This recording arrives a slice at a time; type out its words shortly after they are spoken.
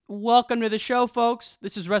Welcome to the show, folks.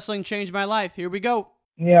 This is Wrestling Changed My Life. Here we go.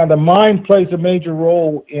 Yeah, the mind plays a major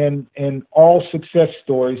role in all success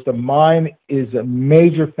stories. The mind is a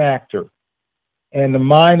major factor, and the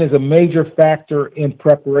mind is a major factor in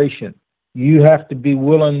preparation. You have to be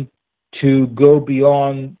willing to go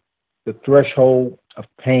beyond the threshold of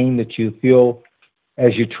pain that you feel as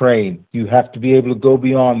you train. You have to be able to go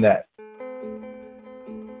beyond that.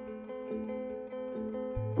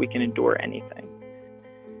 We can endure anything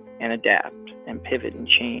and adapt and pivot and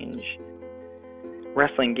change.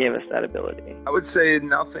 Wrestling gave us that ability. I would say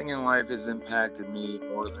nothing in life has impacted me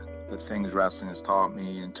more than the things wrestling has taught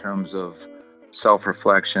me in terms of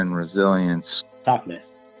self-reflection, resilience. Toughness.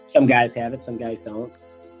 Some guys have it, some guys don't.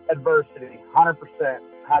 Adversity, 100%.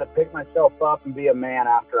 How to pick myself up and be a man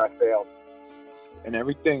after I failed. And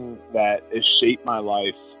everything that has shaped my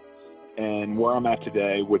life and where I'm at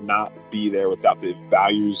today would not be there without the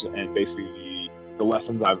values and basically the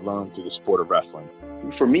lessons I've learned through the sport of wrestling.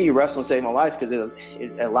 For me, wrestling saved my life because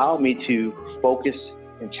it allowed me to focus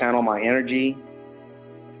and channel my energy.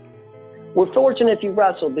 We're fortunate if you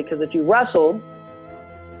wrestled, because if you wrestled,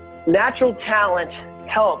 natural talent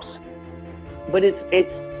helps, but it's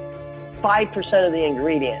 5% of the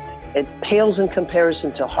ingredient. It pales in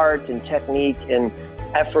comparison to heart and technique and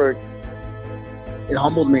effort. It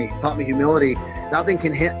humbled me, taught me humility. Nothing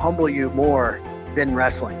can humble you more than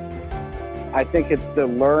wrestling. I think it's the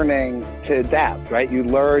learning to adapt, right? You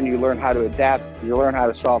learn how to adapt, you learn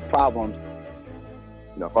how to solve problems.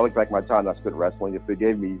 You know, if I look back at my time I spent wrestling, if it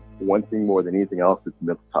gave me one thing more than anything else, it's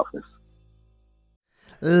mental toughness.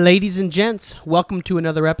 Ladies and gents, welcome to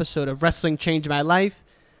another episode of Wrestling Changed My Life.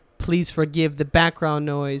 Please forgive the background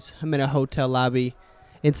noise. I'm in a hotel lobby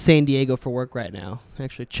in San Diego for work right now.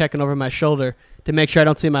 Actually checking over my shoulder to make sure I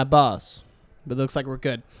don't see my boss. But it looks like we're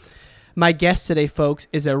good. My guest today, folks,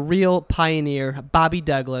 is a real pioneer, Bobby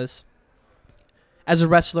Douglas. As a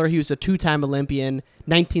wrestler, he was a two-time Olympian,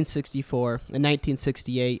 1964 and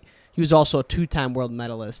 1968. He was also a two-time world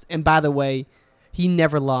medalist. And by the way, he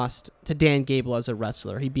never lost to Dan Gable as a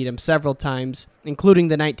wrestler. He beat him several times, including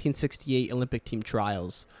the 1968 Olympic team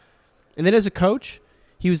trials. And then as a coach,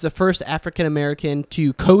 he was the first African-American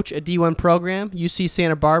to coach a D1 program, UC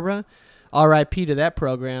Santa Barbara, RIP to that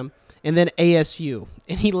program, and then ASU.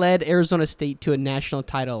 And he led Arizona State to a national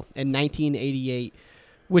title in 1988,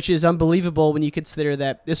 which is unbelievable when you consider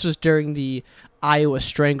that this was during the Iowa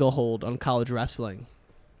stranglehold on college wrestling.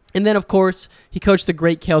 And then, of course, he coached the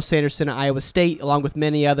great Cael Sanderson at Iowa State, along with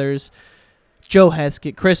many others. Joe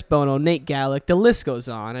Heskett, Chris Bono, Nate Gallick, the list goes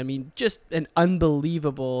on. I mean, just an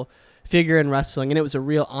unbelievable figure in wrestling, and it was a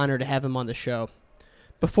real honor to have him on the show.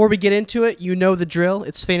 Before we get into it, you know the drill.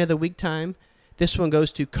 It's Fan of the Week time. This one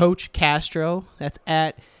goes to Coach Castro. That's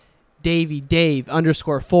at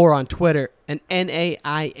DavyDave_4 on Twitter. An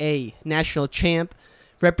NAIA national champ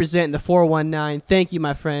representing the 419. Thank you,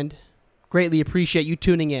 my friend. Greatly appreciate you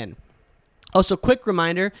tuning in. Also, quick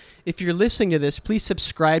reminder, if you're listening to this, please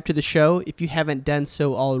subscribe to the show if you haven't done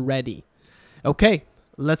so already. Okay,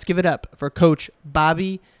 let's give it up for Coach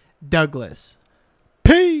Bobby Douglas.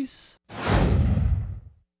 Peace!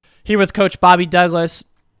 Here with Coach Bobby Douglas.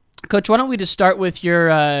 Coach, why don't we just start with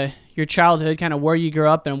your childhood, kind of where you grew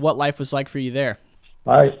up and what life was like for you there?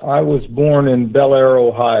 I was born in Bel Air,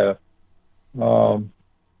 Ohio. That's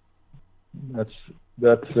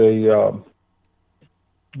a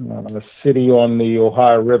city on the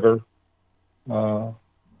Ohio River.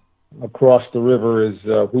 Across the river is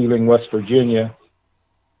Wheeling, West Virginia.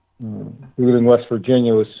 Wheeling, West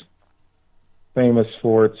Virginia was famous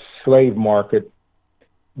for its slave market.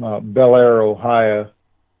 Bel Air, Ohio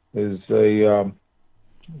is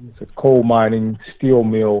it's a coal mining steel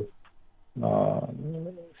mill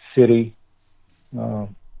city.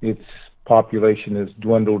 Its population has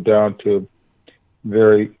dwindled down to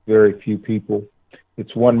very, very few people.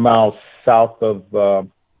 It's 1 mile south of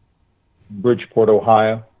Bridgeport,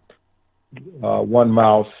 Ohio, 1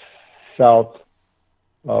 mile south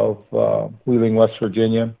of Wheeling, West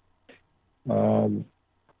Virginia, 2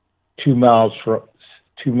 miles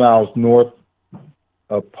north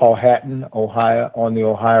of Powhatan, Ohio, on the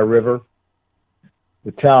Ohio River.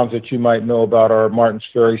 The towns that you might know about are Martins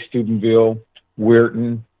Ferry, Steubenville,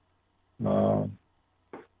 Weirton,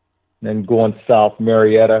 then going south,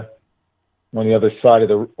 Marietta. On the other side of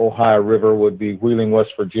the Ohio River would be Wheeling,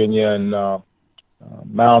 West Virginia, and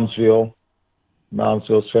Moundsville.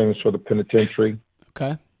 Moundsville is famous for the penitentiary.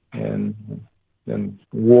 Okay. And then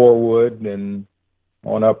Warwood, and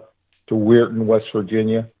on up to Weirton, West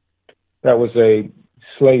Virginia. That was a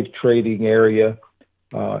slave trading area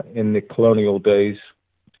in the colonial days,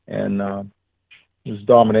 and it was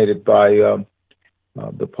dominated by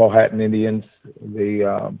the Powhatan Indians,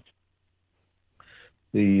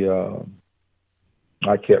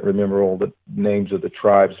 I can't remember all the names of the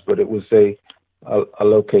tribes, but it was a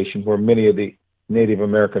location where many of the Native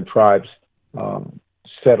American tribes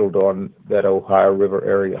settled on that Ohio River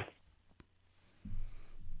area.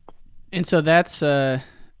 And so that's kind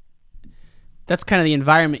of the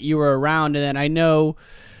environment you were around. And then I know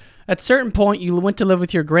at a certain point you went to live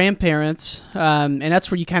with your grandparents, and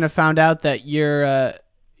that's where you kind of found out that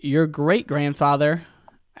your great-grandfather,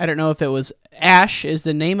 I don't know if it was Ash is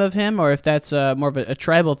the name of him or if that's more of a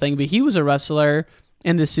tribal thing, but he was a wrestler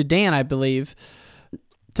in the Sudan, I believe.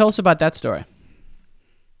 Tell us about that story.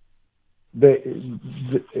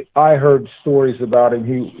 I heard stories about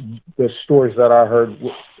him. The stories that I heard,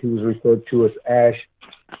 he was referred to as Ash,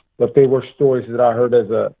 but they were stories that I heard as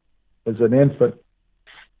an infant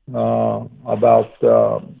about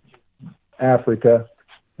Africa.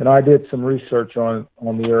 And I did some research on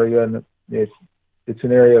the area, and it's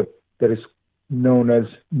an area that is known as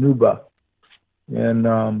Nuba, and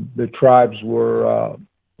the tribes were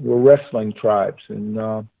wrestling tribes, and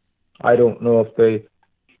I don't know if they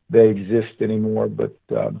exist anymore, but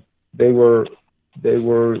they were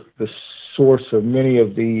the source of many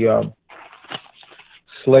of the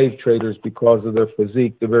slave traders because of their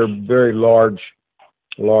physique. They're very, very large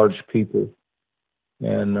people,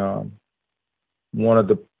 and one of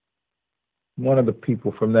the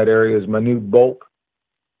people from that area is Manute Bulk,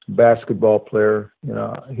 basketball player.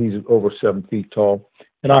 He's over 7 feet tall,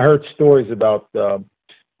 and I heard stories about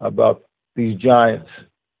these giants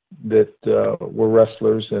that were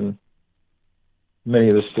wrestlers, and many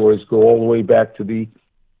of the stories go all the way back to the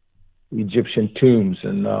Egyptian tombs,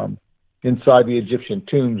 and inside the Egyptian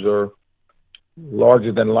tombs are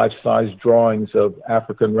larger than life-size drawings of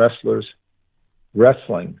African wrestlers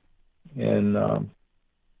wrestling, and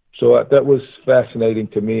so that was fascinating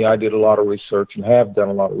to me. I did a lot of research and have done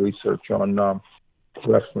a lot of research on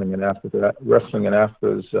wrestling in Africa. Wrestling in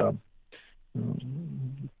Africa is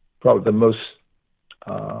probably the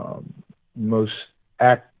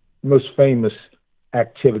most famous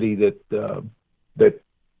activity that the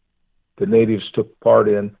natives took part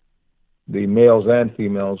in. The males and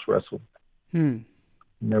females wrestled.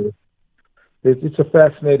 It's a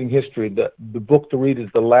fascinating history. The book to read is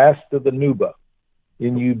The Last of the Nuba,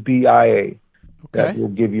 Nubia. Okay. That will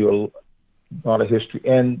give you a lot of history.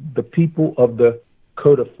 And The People of the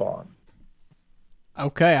Kodafon.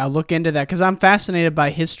 Okay, I'll look into that because I'm fascinated by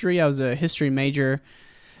history. I was a history major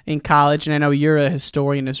in college, and I know you're a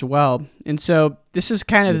historian as well. And so this is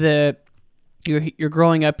kind of you're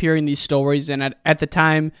growing up hearing these stories, and at the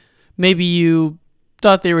time, maybe you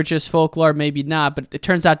thought they were just folklore, maybe not, but it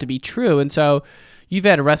turns out to be true. And so you've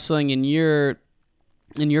had wrestling in your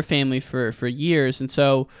family for years. And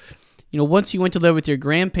so, once you went to live with your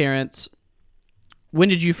grandparents, when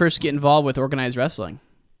did you first get involved with organized wrestling?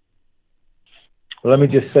 Let me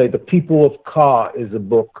just say, The People of Ka is a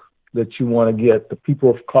book that you want to get. The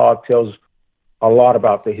People of Ka tells a lot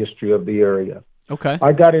about the history of the area. Okay.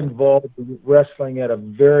 I got involved in wrestling at a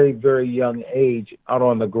very, very young age out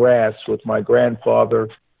on the grass with my grandfather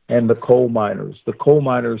and the coal miners. The coal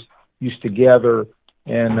miners used to gather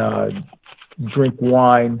and drink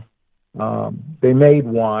wine. They made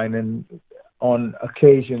wine, and on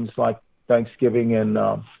occasions like Thanksgiving and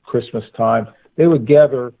Christmas time, they would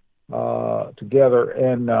gather together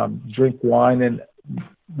and drink wine. And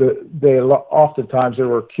oftentimes there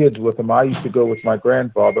were kids with them. I used to go with my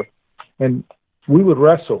grandfather, and we would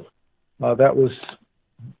wrestle.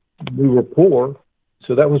 We were poor,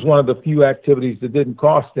 so that was one of the few activities that didn't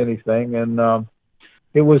cost anything, and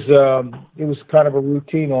it was kind of a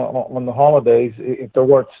routine on the holidays. If there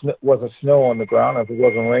wasn't snow on the ground, if it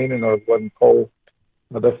wasn't raining or it wasn't cold,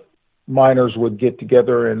 the miners would get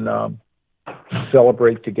together and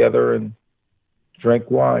celebrate together and drink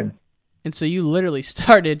wine. And so you literally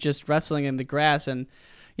started just wrestling in the grass, and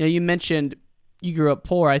you mentioned you grew up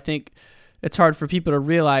poor. I think it's hard for people to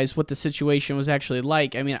realize what the situation was actually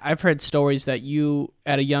like. I mean, I've heard stories that you,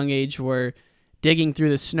 at a young age, were digging through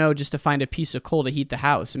the snow just to find a piece of coal to heat the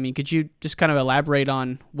house. I mean, could you just kind of elaborate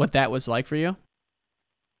on what that was like for you?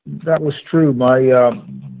 That was true.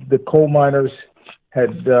 The coal miners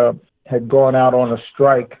had gone out on a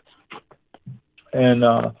strike, and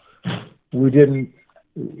we didn't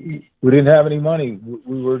have any money.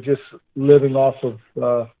 We were just living off of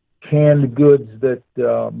canned goods that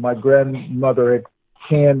my grandmother had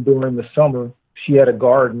canned during the summer. She had a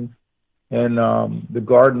garden, and the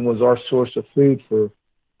garden was our source of food for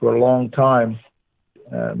a long time.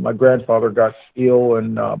 My grandfather got ill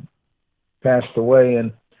and passed away,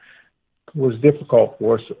 and it was difficult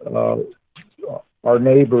for us. our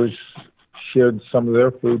neighbors shared some of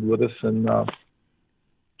their food with us, and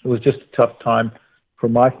it was just a tough time for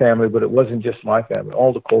my family, but it wasn't just my family.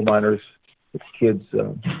 All the coal miners, the kids,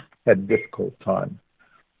 had a difficult time.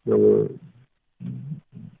 There was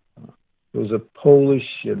a Polish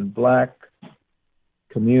and black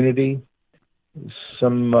community,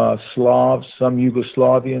 some Slavs, some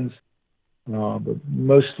Yugoslavians, but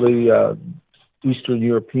mostly Eastern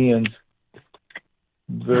Europeans.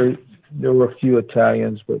 There were a few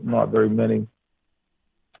Italians, but not very many.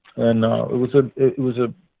 And it was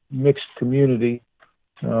a mixed community.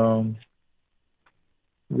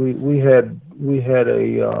 We had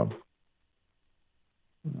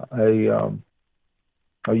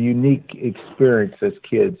a unique experience as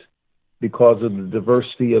kids because of the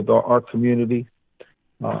diversity of our community.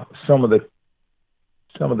 Some of the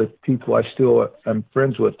people I still am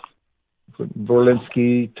friends with,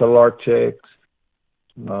 Berlinski, Talarczyk.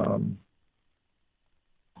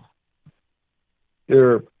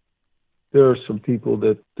 There are some people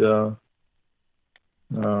that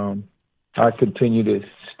I continue to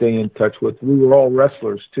stay in touch with. We were all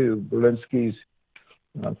wrestlers too. Berlinski's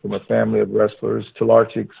from a family of wrestlers,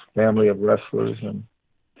 Talarczyk's family of wrestlers, and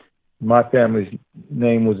my family's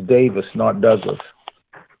name was Davis, not Douglas.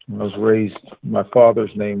 I was raised, my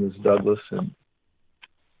father's name was Douglas, and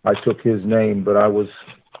I took his name, but I was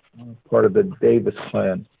part of the Davis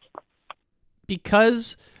clan.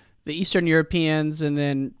 Because the Eastern Europeans and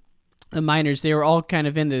then the miners, they were all kind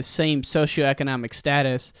of in the same socioeconomic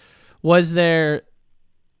status. Was there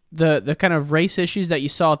the kind of race issues that you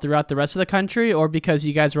saw throughout the rest of the country, or because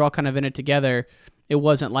you guys were all kind of in it together, it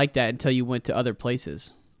wasn't like that until you went to other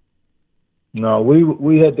places? No,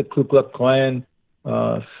 we had the Ku Klux Klan.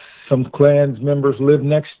 Some Klans members lived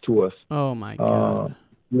next to us. Oh my God!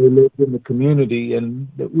 They lived in the community, and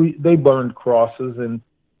they burned crosses. And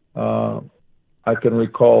I can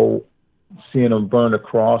recall seeing them burn a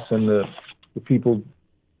cross, and the people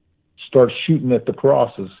start shooting at the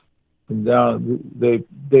crosses. And down,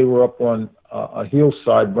 they were up on a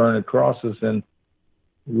hillside burning crosses, and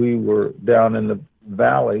we were down in the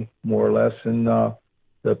valley more or less, and the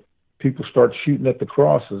people start shooting at the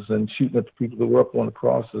crosses and shooting at the people that were up on the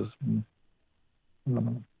crosses. And,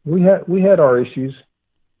 we had our issues.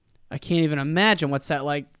 I can't even imagine what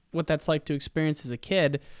that's like to experience as a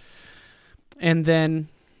kid. And then,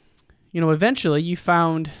 eventually you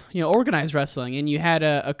found, organized wrestling, and you had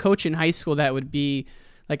a coach in high school that would be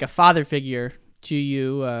like a father figure to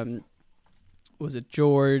you. Was it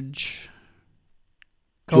George?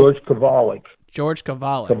 George Kovalik. George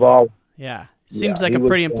Kovalik. Kovalik. Yeah. Seems like a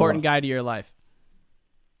pretty important guy to your life.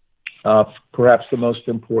 Perhaps the most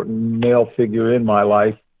important male figure in my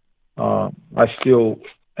life. I still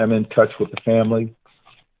am in touch with the family.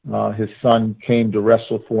 His son came to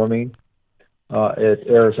wrestle for me at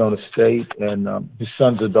Arizona State, and his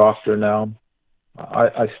son's a doctor now.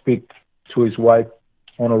 I speak to his wife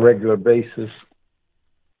on a regular basis.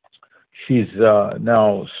 She's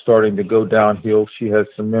now starting to go downhill. She has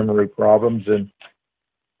some memory problems, and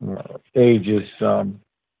age is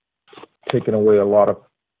taking away a lot of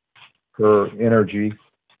her energy.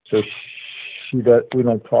 So we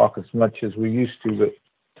don't talk as much as we used to, but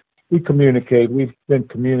we communicate. We've been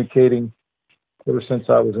communicating ever since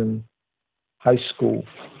I was in high school,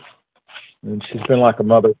 and she's been like a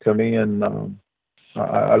mother to me, and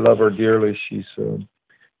I love her dearly. She's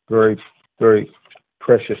very, very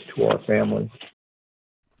precious to our family.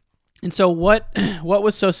 And so what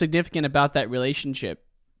was so significant about that relationship?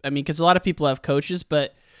 I mean, because a lot of people have coaches,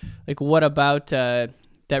 but like, what about that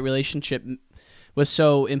relationship was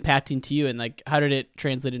so impacting to you, and like, how did it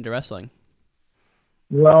translate into wrestling?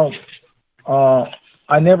 Well,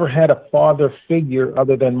 I never had a father figure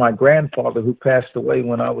other than my grandfather, who passed away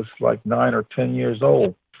when I was like 9 or 10 years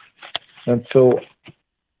old. And so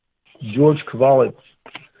George Kovalik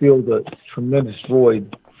filled a tremendous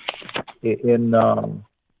void in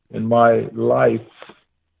my life,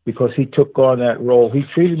 because he took on that role. He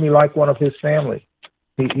treated me like one of his family.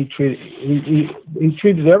 He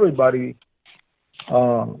treated everybody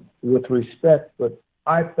with respect, but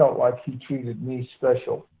I felt like he treated me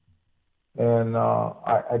special. And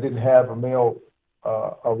I didn't have a male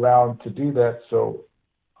around to do that, so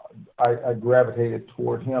I gravitated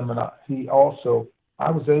toward him. And I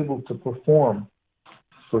was able to perform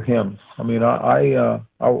for him. I mean, I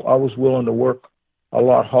was willing to work a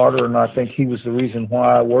lot harder, and I think he was the reason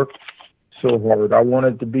why I worked so hard. I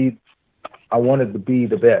wanted to be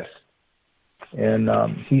the best, and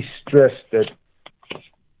he stressed that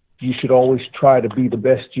you should always try to be the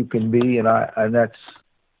best you can be, and that's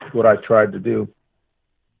what I tried to do.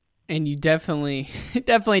 And you definitely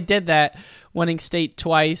did that, winning state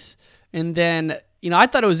twice. And then, I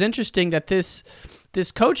thought it was interesting that this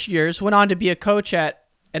coach of yours went on to be a coach at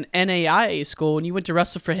an NAIA school, and you went to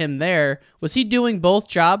wrestle for him there. Was he doing both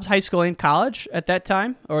jobs, high school and college, at that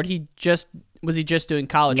time, or was he just doing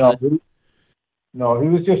college? No, he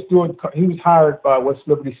was just doing. He was hired by West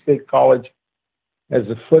Liberty State College as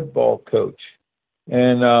a football coach,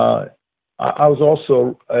 and I was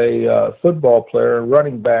also a football player,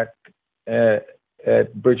 running back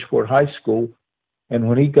at Bridgeport High School. And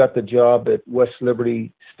when he got the job at West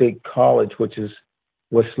Liberty State College, which is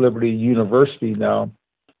West Liberty University now,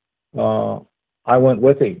 I went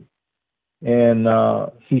with him. And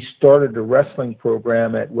he started a wrestling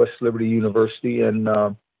program at West Liberty University and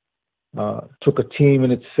took a team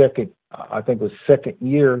in its second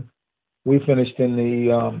year. We finished in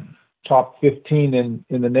the top 15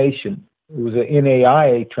 in the nation. It was an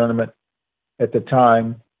NAIA tournament at the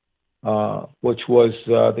time, which was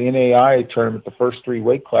the NAIA tournament. The first three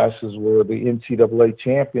weight classes were the NCAA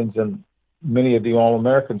champions, and many of the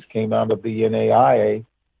All-Americans came out of the NAIA.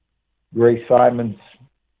 Gray Simons,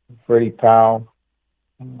 Freddie Powell,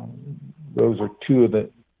 those are two of the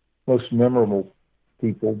most memorable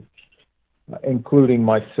people, including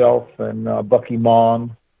myself and Bucky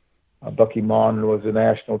Mon. Bucky Mon was a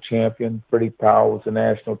national champion. Freddie Powell was a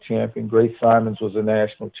national champion. Gray Simons was a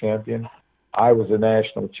national champion. I was a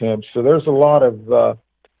national champion. So there's a lot of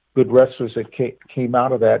good wrestlers that came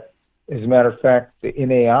out of that. As a matter of fact, the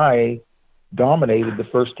NAIA dominated the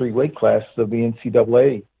first three weight classes of the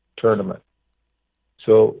NCAA tournament.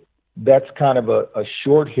 So that's kind of a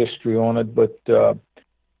short history on it, but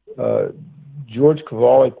George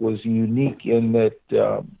Kovalik was unique in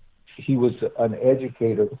that he was an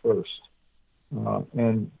educator first,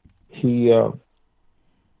 and he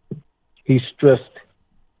stressed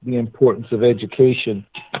the importance of education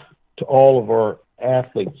to all of our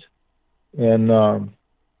athletes, and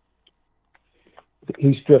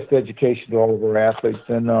he stressed education to all of our athletes.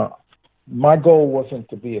 And my goal wasn't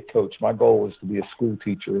to be a coach. My goal was to be a school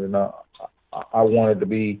teacher, and I wanted to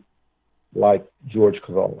be like George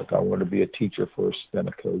Kovalik. I wanted to be a teacher first, then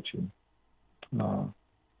a coach. And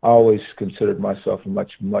I always considered myself a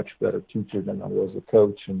much, much better teacher than I was a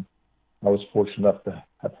coach, and I was fortunate enough to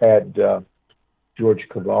have had George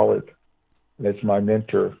Kovalik as my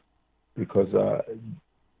mentor, because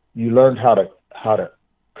you learned how to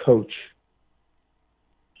coach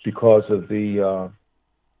because of the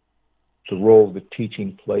role that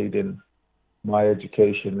teaching played in my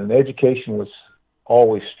education. And education was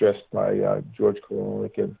always stressed by George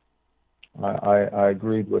Kovalik, and I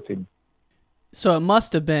agreed with him. So it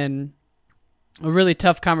must have been a really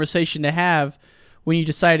tough conversation to have when you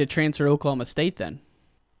decided to transfer to Oklahoma State then.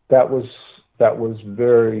 That was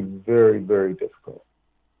very, very, very difficult.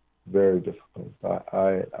 Very difficult.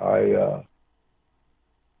 I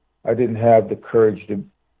didn't have the courage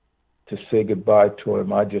to say goodbye to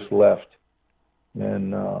him. I just left,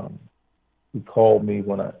 and he called me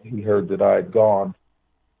when he heard that I had gone,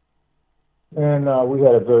 and we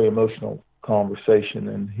had a very emotional conversation,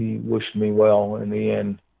 and he wished me well. In the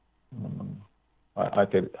end, I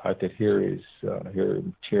could hear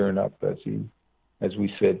him tearing up as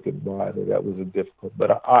we said goodbye. That was a difficult,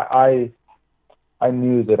 but I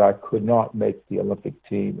knew that I could not make the Olympic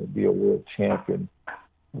team and be a world champion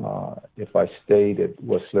if I stayed at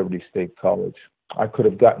West Liberty State College. I could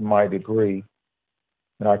have gotten my degree,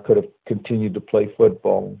 and I could have continued to play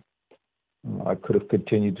football. I could have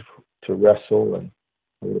continued to wrestle, and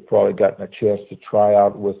I would have probably gotten a chance to try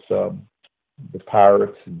out with the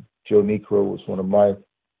Pirates. And Joe Necro was one of my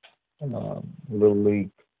little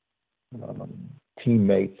league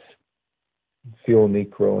teammates, Phil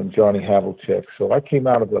Necro and Johnny Havlicek. So I came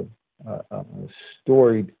out of a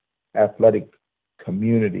storied athletic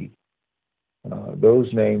community.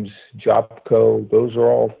 Those names, Jopko, those are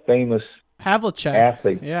all famous Havlicek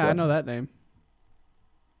athletes. Yeah, I know that name.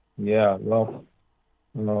 Yeah, well,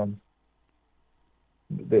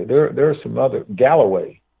 there are some other.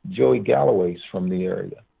 Joey Galloway's from the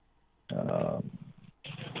area.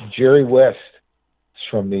 Jerry West is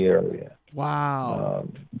from the area. Wow.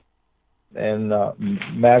 And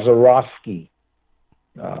Mazeroski,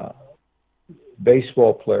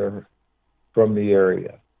 baseball player from the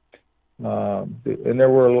area. And there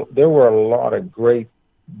were a lot of great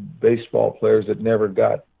baseball players that never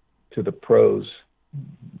got to the pros.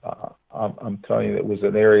 I'm telling you, it was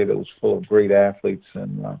an area that was full of great athletes,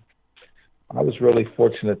 and I was really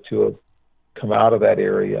fortunate to have come out of that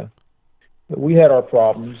area. But we had our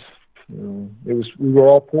problems. We were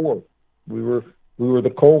all poor. We were the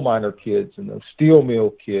coal miner kids and the steel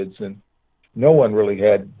mill kids, and no one really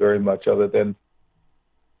had very much other than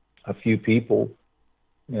a few people.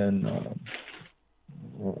 And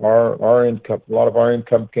our income, a lot of our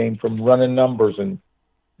income came from running numbers and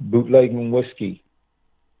bootlegging whiskey.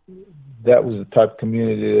 That was the type of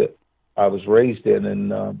community that I was raised in,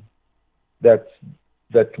 and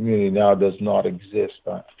that community now does not exist.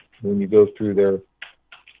 When you go through there,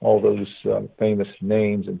 all those famous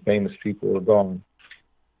names and famous people are gone.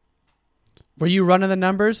 Were you running the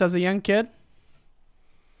numbers as a young kid?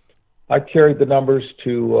 I carried the numbers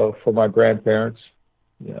for my grandparents.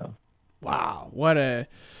 Yeah. Wow,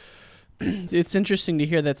 it's interesting to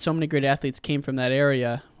hear that so many great athletes came from that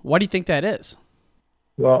area. Why do you think that is?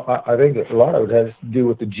 Well, I think a lot of it has to do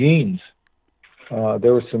with the genes.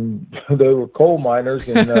 There were coal miners,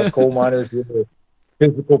 and coal miners were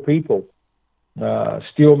physical people.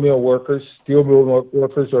 Steel mill workers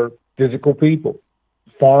are physical people.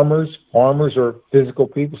 Farmers are physical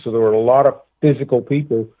people. So there were a lot of physical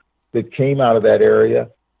people that came out of that area,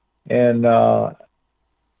 and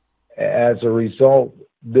as a result,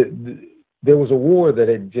 there was a war that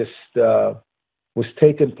had just was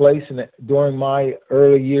taking place during my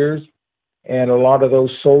early years, and a lot of those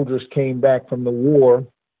soldiers came back from the war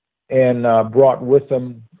and brought with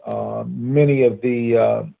them many of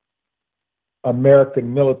the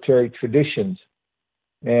American military traditions,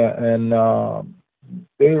 and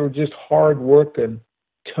they were just hard-working,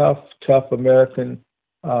 tough American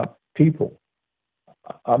people.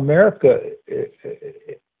 America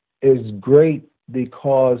is great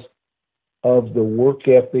because of the work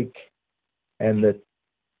ethic and the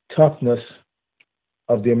toughness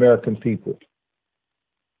of the American people.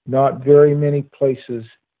 Not very many places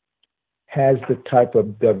has the type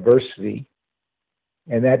of diversity,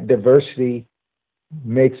 and that diversity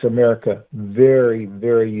makes America very,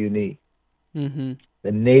 very unique. Mm-hmm.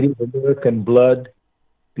 The Native American blood,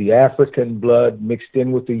 the African blood mixed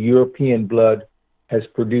in with the European blood has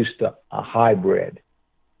produced a hybrid,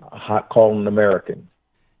 called an American.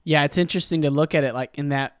 Yeah, it's interesting to look at it like in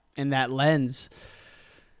that lens.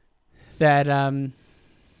 That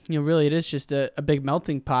really it is just a big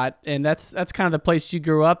melting pot, and that's kind of the place you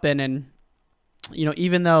grew up in. And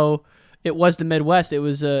even though it was the Midwest, it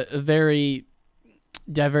was a very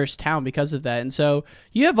diverse town because of that. And so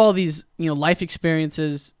you have all these life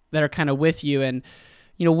experiences that are kind of with you. And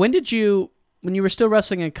when you were still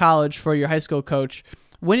wrestling in college for your high school coach,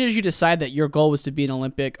 when did you decide that your goal was to be an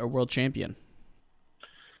Olympic or world champion?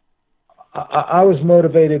 I was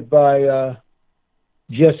motivated by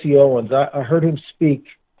Jesse Owens. I heard him speak,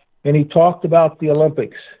 and he talked about the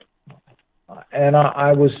Olympics, and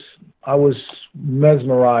I was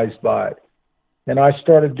mesmerized by it. And I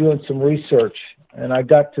started doing some research, and I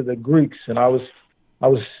got to the Greeks, and I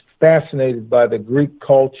was fascinated by the Greek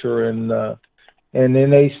culture, and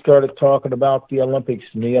then they started talking about the Olympics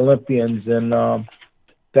and the Olympians, and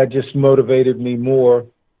that just motivated me more.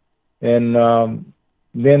 And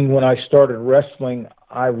then when I started wrestling,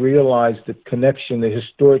 I realized the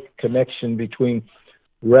historic connection between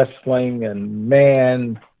wrestling and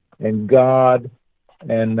man and God,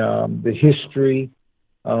 and the history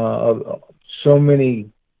of so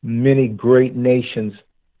many great nations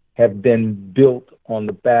have been built on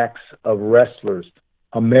the backs of wrestlers.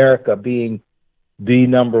 America being the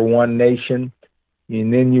number one nation.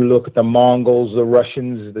 And then you look at the Mongols, the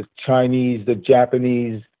Russians, the Chinese, the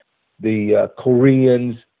Japanese, the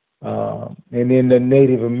Koreans, and then the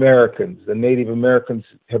Native Americans. The Native Americans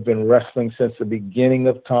have been wrestling since the beginning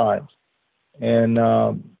of time. And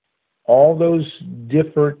all those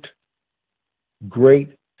different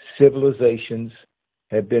great civilizations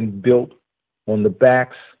have been built on the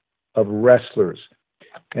backs of wrestlers.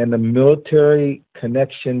 And the military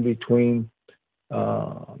connection between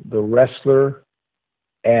the wrestler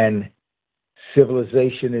and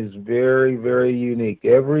civilization is very, very unique.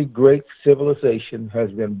 Every great civilization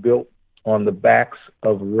has been built on the backs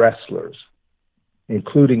of wrestlers,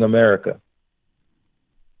 including America.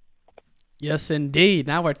 Yes, indeed.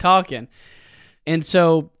 Now we're talking. And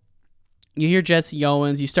so you hear Jesse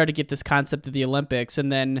Owens, you start to get this concept of the Olympics,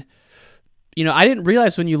 and then, I didn't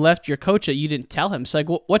realize when you left your coach that you didn't tell him. So,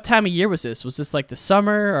 what time of year was this? Was this like the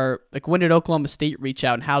summer, or like when did Oklahoma State reach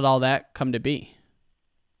out, and how did all that come to be?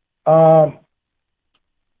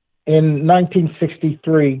 In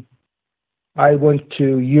 1963, I went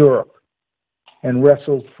to Europe and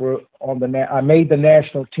wrestled I made the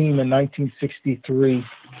national team in 1963.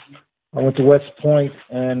 I went to West Point,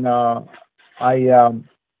 and I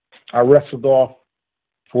wrestled off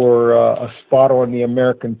for a spot on the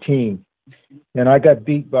American team, and I got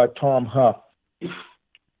beat by Tom Huff.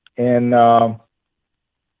 And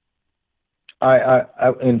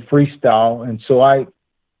in freestyle, and so I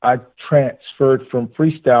transferred from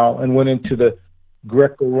freestyle and went into the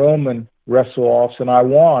Greco-Roman wrestle-offs, and I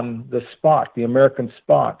won the American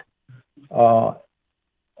spot on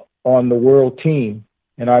the world team,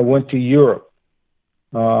 and I went to Europe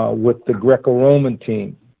with the Greco-Roman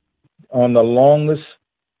team on the longest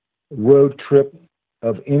road trip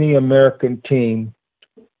of any American team.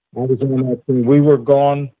 I was on that team. We were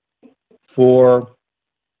gone for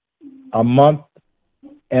a month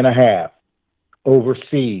and a half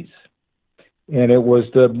overseas, and it was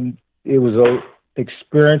a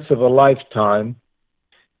experience of a lifetime,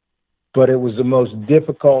 but it was the most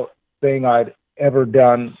difficult thing I'd ever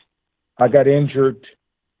done. I got injured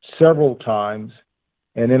several times,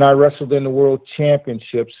 and then I wrestled in the World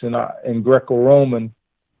Championships in Greco-Roman.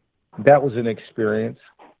 That was an experience,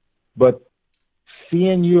 but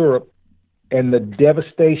seeing Europe and the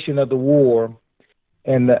devastation of the war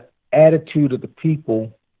and the attitude of the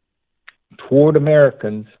people toward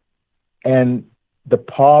Americans and the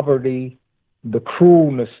poverty, the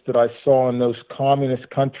cruelness that I saw in those communist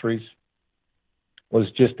countries was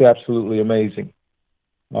just absolutely amazing.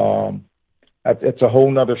 It's a whole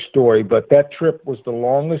nother story, but that trip was the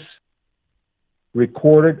longest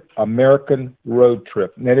recorded American road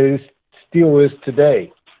trip, and still is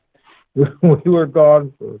today. We were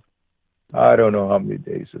gone for, I don't know how many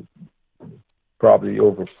days, probably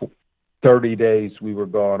over 30 days we were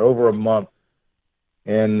gone, over a month.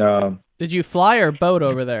 And did you fly or boat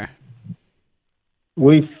over there?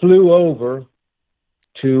 We flew over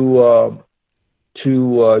to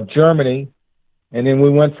Germany, and then we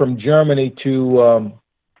went from Germany to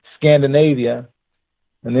Scandinavia,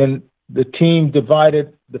 and then the team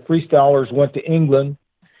divided. The freestylers went to England.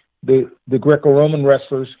 The Greco-Roman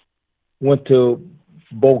wrestlers went to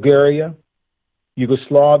Bulgaria,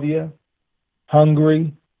 Yugoslavia,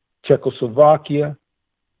 Hungary, Czechoslovakia,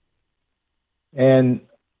 and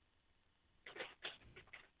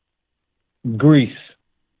Greece.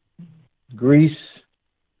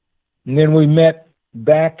 And then we met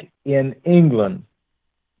back in England.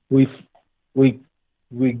 We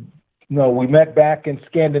met back in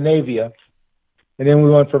Scandinavia, and then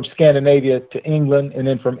we went from Scandinavia to England, and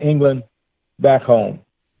then from England back home.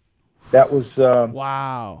 That was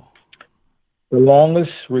wow, the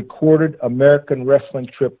longest recorded American wrestling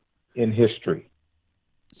trip in history.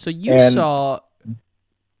 So you saw.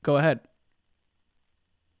 Go ahead.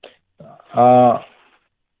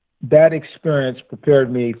 That experience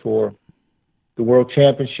prepared me for the World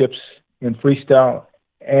Championships in freestyle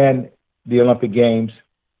and the Olympic Games.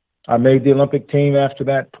 I made the Olympic team after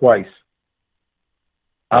that twice.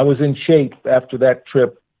 I was in shape after that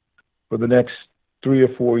trip for the next 3 or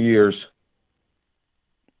 4 years.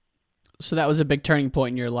 So that was a big turning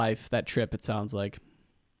point in your life, that trip, it sounds like.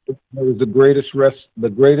 It was the greatest wrestling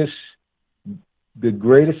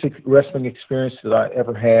experience that I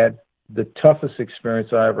ever had, the toughest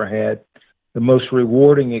experience I ever had, the most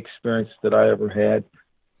rewarding experience that I ever had.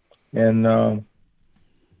 And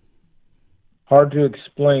hard to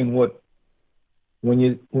explain when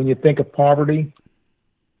you think of poverty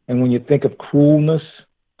and when you think of cruelness,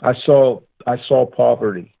 I saw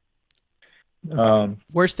poverty.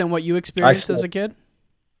 Worse than what you experienced as a kid?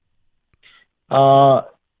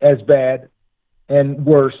 As bad and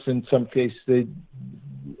worse in some cases.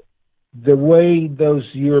 The way those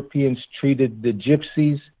Europeans treated the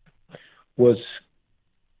gypsies was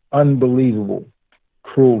unbelievable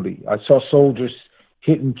cruelty. I saw soldiers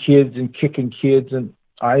hitting kids and kicking kids, and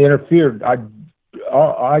I interfered. I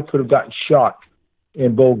could have gotten shot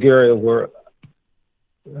in Bulgaria, where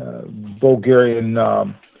Bulgarian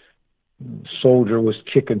soldier was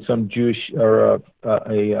kicking some Jewish or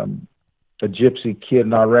a gypsy kid,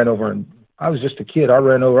 and I ran over, and I was just a kid. I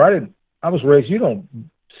ran over. I was raised. You don't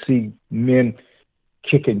see men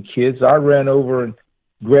kicking kids. I ran over and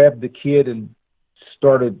grabbed the kid and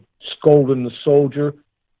started scolding the soldier.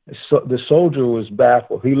 So the soldier was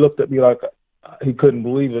baffled. He looked at me like he couldn't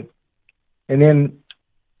believe it. And then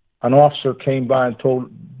an officer came by and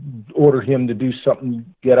ordered him to do something,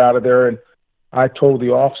 get out of there. And I told the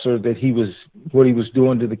officer that what he was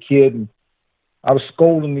doing to the kid. And I was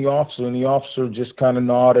scolding the officer, and the officer just kind of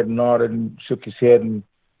nodded and shook his head, and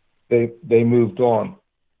they moved on.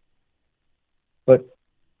 But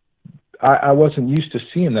I wasn't used to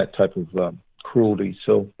seeing that type of cruelty.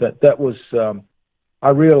 So that was, I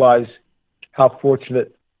realized how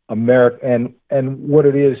fortunate America and what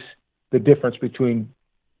it is, the difference between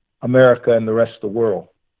America and the rest of the world.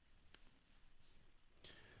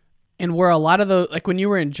 And were a lot of like when you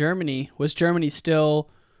were in Germany, was Germany still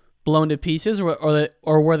blown to pieces,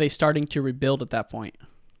 or were they starting to rebuild at that point?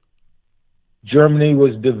 Germany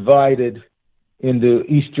was divided into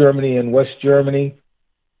East Germany and West Germany.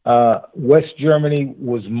 West Germany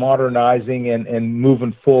was modernizing and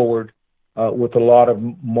moving forward with a lot of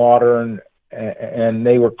modern, and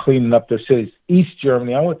they were cleaning up their cities. East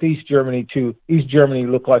Germany, I went to East Germany too. East Germany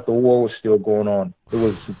looked like the war was still going on. It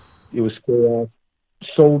was chaos.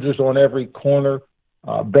 Soldiers on every corner,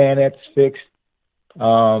 bayonets fixed.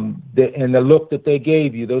 And the look that they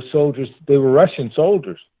gave you, those soldiers, they were Russian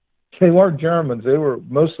soldiers. They weren't Germans. They were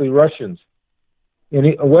mostly Russians.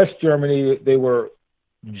 In West Germany, they were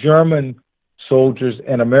German soldiers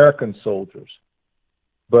and American soldiers.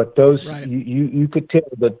 But those, right. you could tell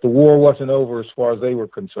that the war wasn't over as far as they were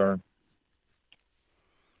concerned.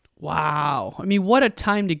 Wow. I mean, what a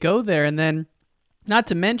time to go there. And then, not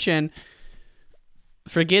to mention,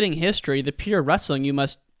 forgetting history, the pure wrestling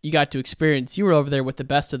you got to experience. You were over there with the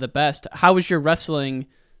best of the best. How was your wrestling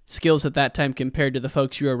skills at that time compared to the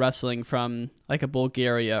folks you were wrestling from, like a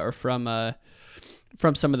Bulgaria or from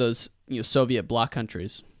some of those Soviet bloc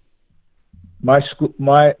countries? My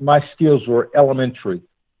skills were elementary.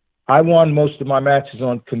 I won most of my matches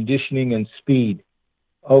on conditioning and speed.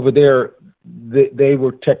 Over there, they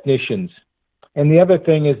were technicians. And the other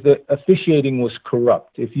thing is that officiating was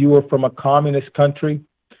corrupt. If you were from a communist country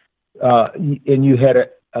and you had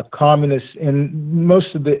a communist, and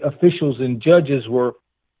most of the officials and judges were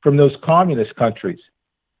from those communist countries,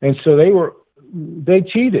 and so they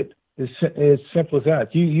cheated. As simple as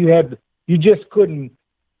that. You just couldn't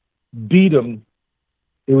beat them.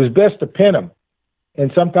 It was best to pin them,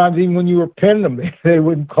 and sometimes even when you were pinning them, they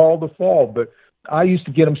wouldn't call the fall. But I used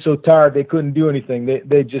to get them so tired they couldn't do anything.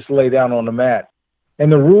 They'd just lay down on the mat,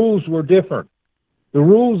 and the rules were different. The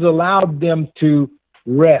rules allowed them to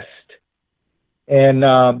rest. And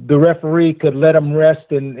the referee could let them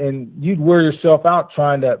rest, and you'd wear yourself out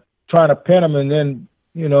trying to pin them, and then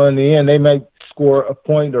in the end they may score a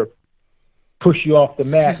point or push you off the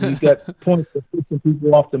mat. And you got points for pushing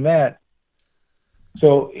people off the mat.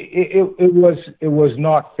 So it was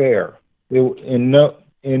not fair. In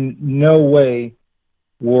no way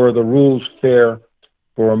were the rules fair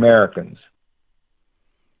for Americans.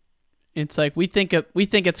 It's like we think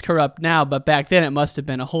it's corrupt now, but back then it must have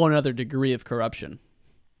been a whole other degree of corruption.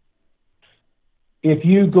 If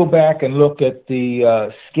you go back and look at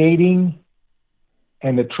the skating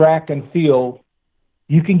and the track and field,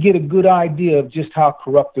 you can get a good idea of just how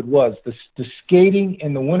corrupt it was. The skating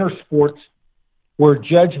and the winter sports, where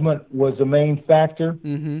judgment was a main factor,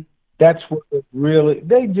 that's what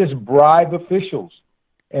they just bribe officials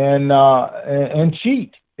and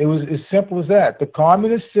cheat. It was as simple as that. The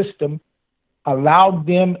communist system allowed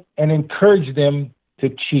them and encouraged them to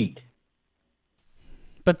cheat.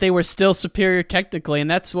 But they were still superior technically, and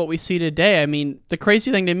that's what we see today. I mean, the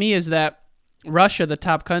crazy thing to me is that Russia, the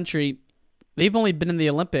top country, they've only been in the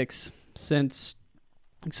Olympics since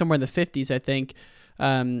somewhere in the 50s, I think.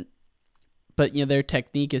 But, their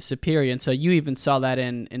technique is superior, and so you even saw that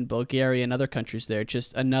in Bulgaria and other countries there,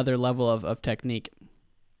 just another level of technique.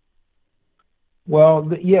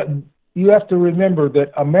 Well, you have to remember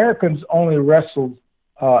that Americans only wrestled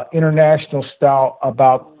international style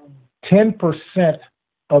about 10%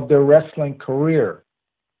 of their wrestling career.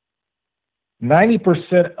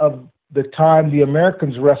 90% of the time, the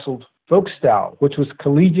Americans wrestled folk style, which was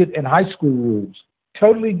collegiate and high school rules.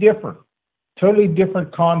 Totally different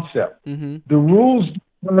concept. Mm-hmm. The rules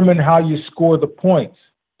determine how you score the points.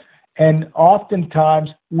 And oftentimes,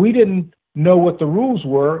 we didn't know what the rules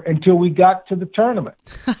were until we got to the tournament.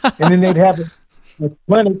 And then they'd have a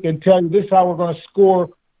clinic and tell you, this is how we're going to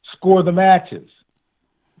score the matches.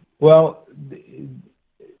 Well,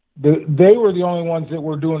 they were the only ones that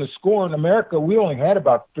were doing the score. In America, we only had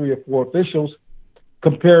about 3 or 4 officials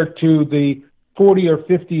compared to the 40 or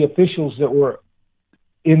 50 officials that were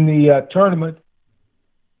in the tournament.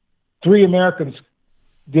 3 Americans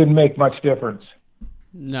didn't make much difference.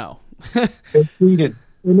 No. They cheated.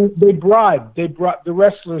 And they bribed. The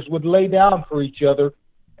wrestlers would lay down for each other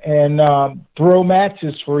and throw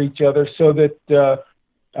matches for each other so that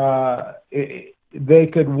they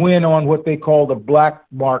could win on what they call the black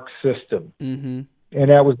mark system. Mm-hmm.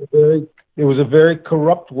 And that was a very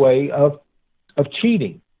corrupt way of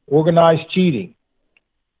cheating, organized cheating.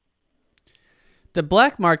 The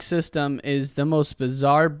black mark system is the most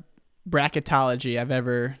bizarre bracketology I've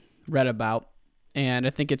ever read about, and I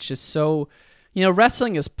think it's just so,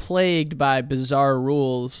 wrestling is plagued by bizarre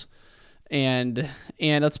rules and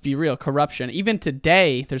let's be real, corruption. Even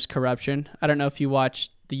today, there's corruption. I don't know if you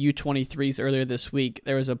watched the U23s earlier this week.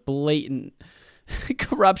 There was a blatant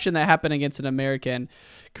corruption that happened against an American,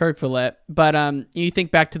 Kirk Villette. But you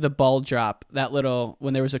think back to the ball drop, that little,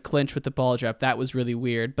 when there was a clinch with the ball drop, that was really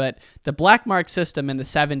weird. But the black mark system in the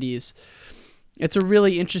 70s, it's a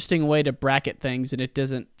really interesting way to bracket things, and it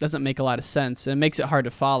doesn't make a lot of sense, and it makes it hard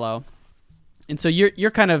to follow. And so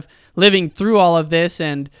you're kind of living through all of this,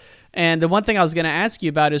 and the one thing I was going to ask you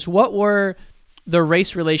about is, what were the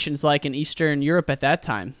race relations like in Eastern Europe at that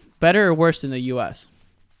time? Better or worse than the U.S.?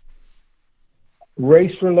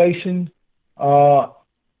 Race relations, it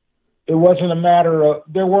wasn't a matter of,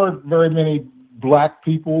 there weren't very many black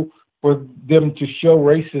people for them to show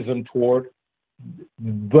racism toward,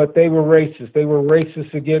 but they were racist. They were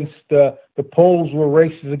racist against the Poles were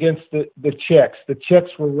racist against the Czechs. The Czechs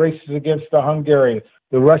were racist against the Hungarians.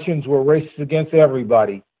 The Russians were racist against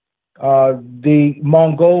everybody. The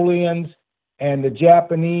Mongolians and the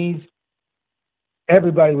Japanese,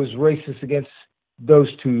 everybody was racist against those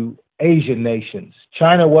two Asian nations.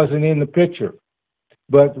 China wasn't in the picture,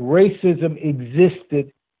 but racism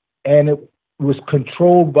existed, and it was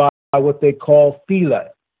controlled by what they call FILA.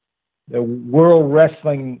 The World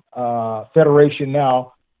Wrestling Federation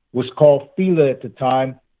now was called FILA at the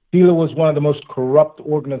time. FILA was one of the most corrupt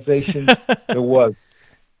organizations there was.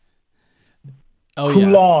 Oh,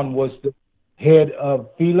 Coulon was the head of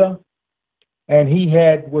FILA, and he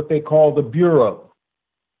had what they call the Bureau.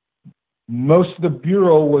 Most of the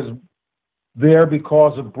Bureau was there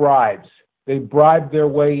because of bribes. They bribed their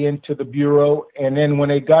way into the Bureau, and then when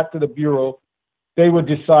they got to the Bureau, they would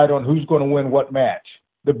decide on who's going to win what match.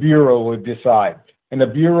 The Bureau would decide, and the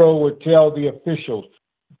Bureau would tell the officials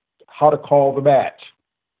how to call the match,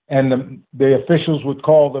 and the officials would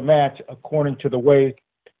call the match according to the way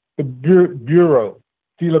the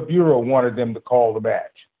FILA Bureau wanted them to call the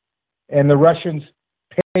match. And the Russians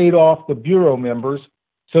paid off the Bureau members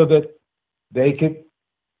so that they could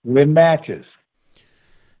win matches.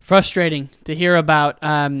 Frustrating to hear about.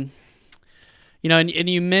 And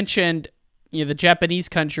you mentioned, the Japanese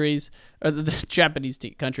countries, or the Japanese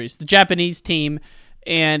countries, the Japanese team,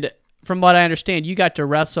 and from what I understand, you got to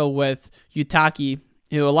wrestle with Yutaki,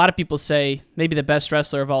 who a lot of people say maybe the best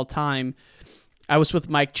wrestler of all time. I was with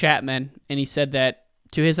Mike Chapman, and he said that,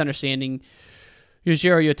 to his understanding,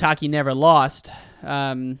 Yujiro Yutaki never lost.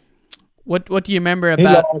 What do you remember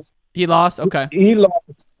about? He lost? Okay. He lost.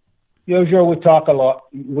 Yujiro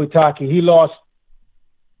Yutaki, he lost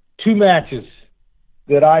 2 matches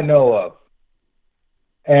that I know of.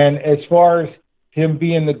 And as far as him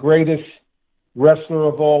being the greatest wrestler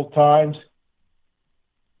of all times,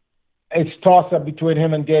 it's toss-up between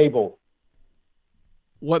him and Gable.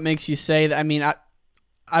 What makes you say that? I mean,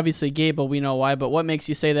 obviously Gable, we know why, but what makes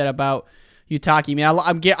you say that about Yutaki? I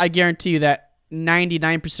mean, I guarantee you that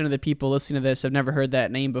 99% of the people listening to this have never heard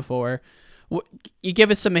that name before. You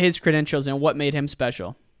give us some of his credentials and what made him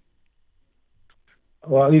special.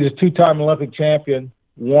 Well, he's a 2-time Olympic champion,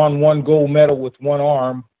 won 1 gold medal with 1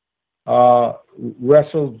 arm,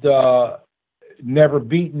 wrestled never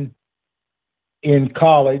beaten in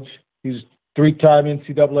college. He's 3-time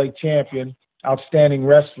NCAA champion, outstanding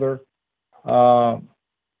wrestler.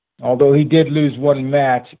 Although he did lose 1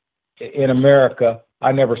 match in America.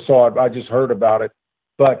 I never saw it. I just heard about it.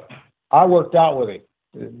 But I worked out with him.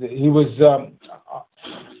 He was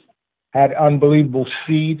had unbelievable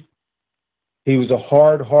speed. He was a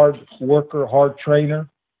hard worker, hard trainer.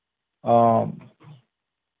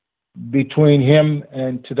 Between him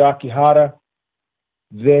and Tadaki Hata,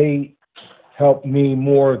 they helped me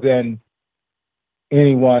more than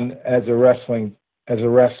anyone as a wrestler.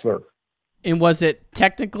 And was it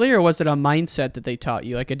technically, or was it a mindset that they taught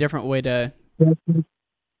you, like a different way to?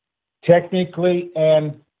 Technically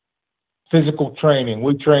and physical training.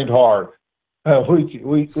 We trained hard.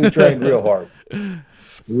 We trained real hard.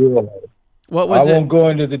 Real hard. What was I won't go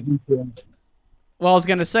into the details. Well, I was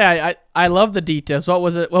gonna say I love the details. What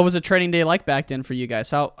was it? What was a training day like back then for you guys?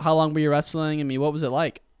 How long were you wrestling? I mean, what was it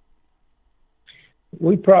like?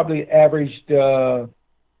 We probably averaged 4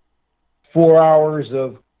 hours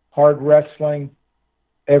of hard wrestling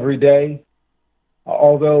every day.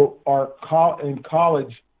 Although in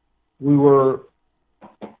college, our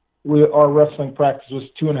wrestling practice was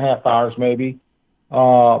 2.5 hours maybe.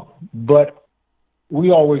 But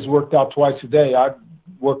we always worked out twice a day. I'd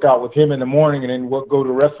work out with him in the morning and then go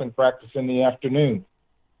to wrestling practice in the afternoon.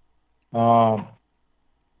 I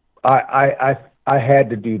had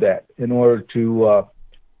to do that in order to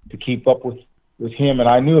keep up with him, and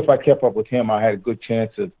I knew if I kept up with him, I had a good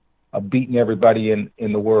chance of beating everybody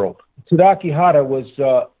in the world. Tadaki Hata was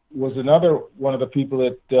another one of the people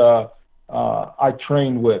that I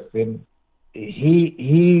trained with, and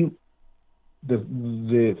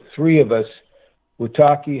the 3 of us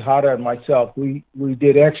Wataki, Hata, and myself, we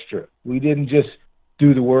did extra. We didn't just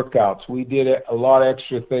do the workouts. We did a lot of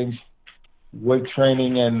extra things, weight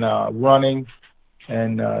training and running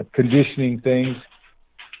and conditioning things.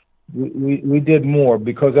 We did more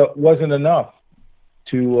because it wasn't enough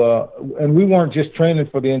and we weren't just training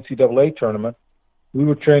for the NCAA tournament. We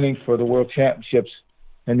were training for the World Championships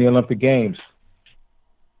and the Olympic Games.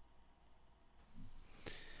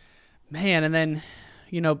 Man, and then,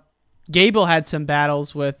 Gable had some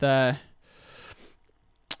battles with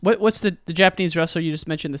what's the Japanese wrestler you just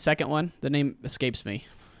mentioned, the second one? The name escapes me.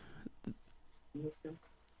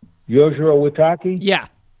 Yojiro Wataki? Yeah.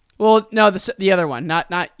 Well, no, the other one, not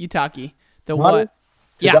Utaki. The Hata? what?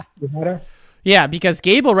 Yeah. Hata? Yeah, because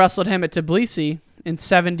Gable wrestled him at Tbilisi in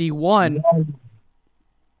 71.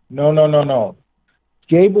 No.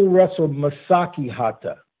 Gable wrestled Masaki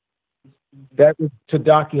Hata. That was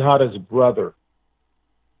Tadaki Hata's brother.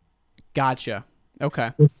 Gotcha.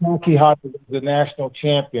 Okay. Masaki Hata was the national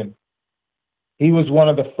champion. He was one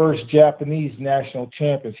of the first Japanese national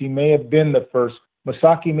champions. He may have been the first.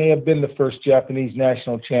 Masaki may have been the first Japanese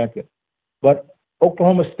national champion. But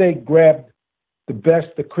Oklahoma State grabbed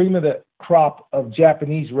the cream of the crop of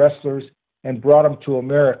Japanese wrestlers and brought them to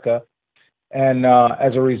America. And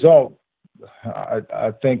as a result,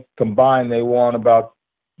 I think combined they won about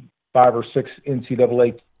 5 or 6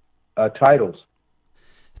 NCAA titles.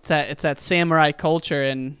 It's that samurai culture,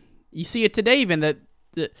 and you see it today. Even that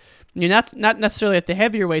not necessarily at the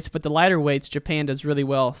heavier weights, but the lighter weights, Japan does really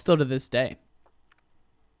well still to this day.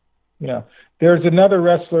 Yeah, there's another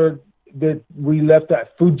wrestler that we left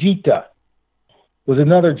out. Fujita was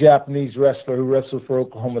another Japanese wrestler who wrestled for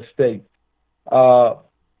Oklahoma State.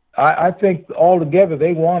 I think altogether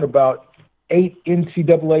they won about 8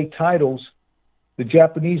 NCAA titles. The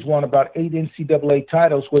Japanese won about 8 NCAA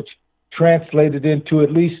titles, which translated into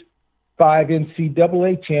at least 5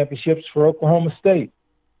 NCAA championships for Oklahoma State.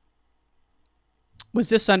 Was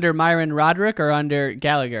this under Myron Roderick or under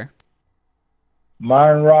Gallagher?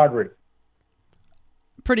 Myron Roderick.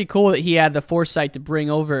 Pretty cool that he had the foresight to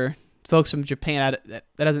bring over folks from Japan. That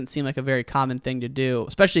doesn't seem like a very common thing to do,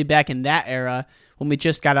 especially back in that era when we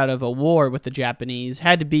just got out of a war with the Japanese.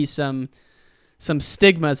 Had to be some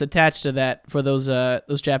stigmas attached to that for those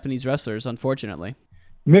Japanese wrestlers, unfortunately.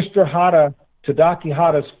 Mr. Hata, Tadaki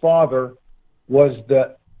Hata's father, was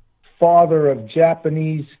the father of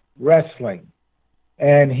Japanese wrestling,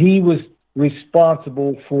 and he was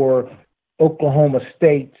responsible for Oklahoma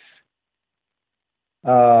State's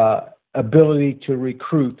ability to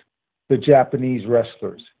recruit the Japanese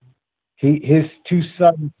wrestlers. His two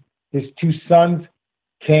sons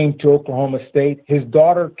came to Oklahoma State. His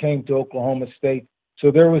daughter came to Oklahoma State.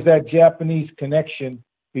 So there was that Japanese connection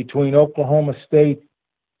between Oklahoma State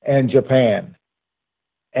and Japan.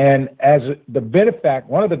 And as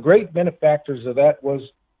one of the great benefactors of that was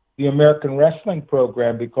the American Wrestling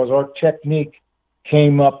Program, because our technique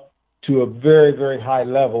came up to a very, very high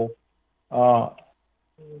level.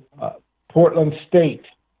 Portland State,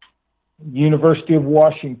 University of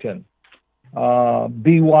Washington,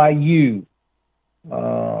 BYU,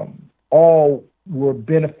 all were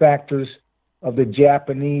benefactors of the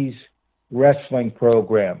Japanese wrestling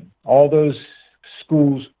program. All those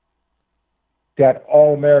schools got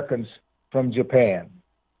All-Americans from Japan.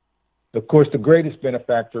 Of course, the greatest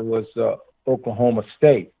benefactor was Oklahoma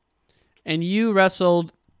State. And you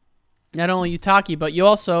wrestled not only Utaki, but you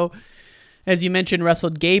also, as you mentioned,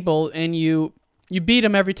 wrestled Gable, and you beat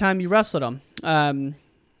him every time you wrestled him.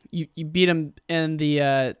 You beat him in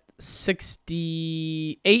the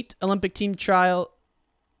 68 Olympic team trial.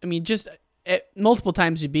 I mean, just multiple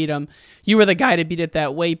times you beat him. You were the guy to beat at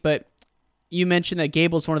that weight, but you mentioned that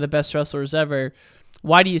Gable's one of the best wrestlers ever.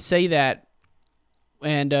 Why do you say that?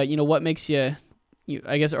 And what makes you,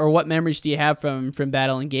 I guess, or what memories do you have from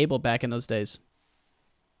battling Gable back in those days?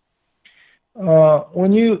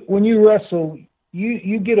 When you wrestle,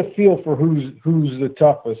 you get a feel for who's the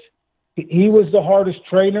toughest. He was the hardest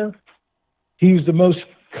trainer. He was the most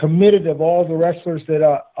committed of all the wrestlers that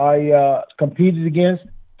I competed against,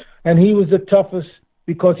 and he was the toughest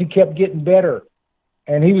because he kept getting better.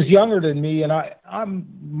 And he was younger than me, and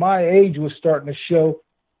my age was starting to show,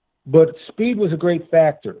 but speed was a great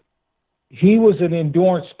factor. He was an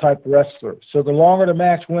endurance type wrestler, so the longer the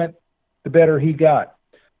match went, the better he got.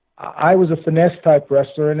 I was a finesse type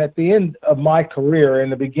wrestler, and at the end of my career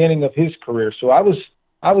and the beginning of his career, so I was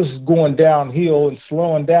going downhill and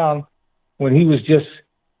slowing down when he was just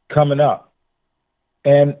coming up.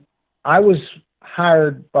 And I was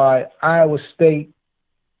hired by Iowa State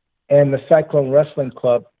and the Cyclone Wrestling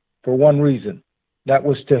Club for one reason. That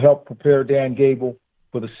was to help prepare Dan Gable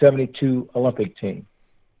for the 72 Olympic team.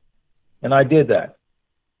 And I did that.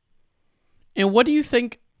 And what do you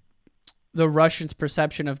think the Russians'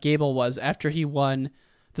 perception of Gable was after he won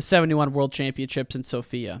the 71 World Championships in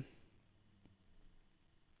Sofia?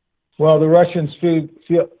 Well, the Russians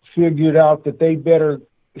figured out that they better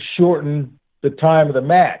shorten the time of the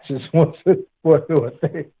match. It was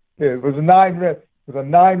a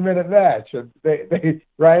 9-minute match. And they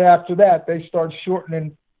right after that they started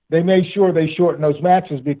shortening. They made sure they shortened those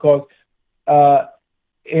matches because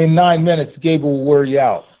in 9 minutes Gable will wear you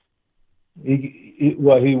out. He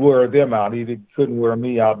wore them out. He couldn't wear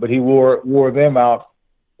me out, but he wore them out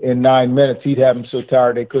in 9 minutes. He'd have them so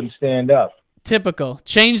tired they couldn't stand up. Typical.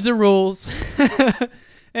 Change the rules.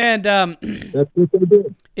 And that's what they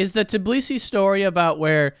did. Is the Tbilisi story about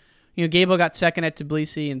where Gable got second at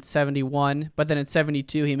Tbilisi in 71, but then in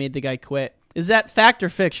 72 he made the guy quit? Is that fact or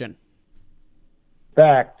fiction?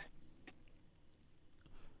 Fact.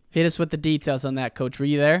 Hit us with the details on that, Coach. Were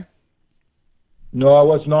you there? No, I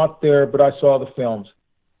was not there, but I saw the films.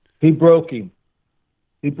 He broke him.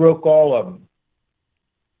 He broke all of them.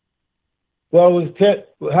 Well, I think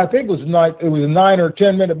it was a 9 or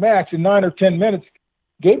 10 minute match. In 9 or 10 minutes,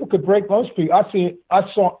 Gable could break most people. I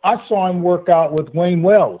saw him work out with Wayne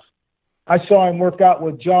Wells. I saw him work out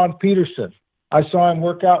with John Peterson. I saw him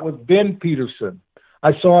work out with Ben Peterson.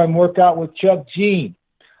 I saw him work out with Chuck Jean.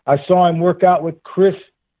 I saw him work out with Chris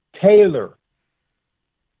Taylor.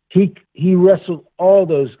 He wrestled all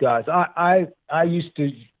those guys. I used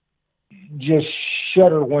to just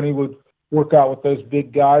shudder when he would work out with those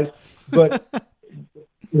big guys. But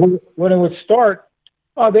when it would start,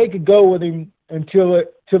 they could go with him until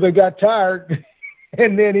they got tired,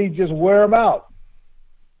 and then he'd just wear them out.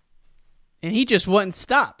 And he just wouldn't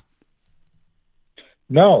stop.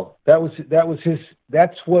 No, that was his.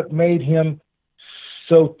 That's what made him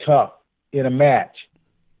so tough in a match,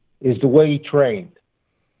 is the way he trained.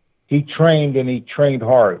 He trained, and he trained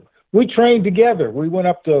hard. We trained together. We went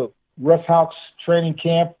up to Russ Houck's training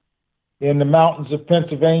camp in the mountains of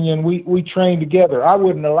Pennsylvania, and we trained together. I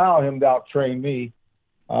wouldn't allow him to out-train me.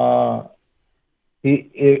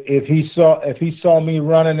 If he saw me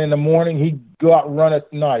running in the morning, he'd go out and run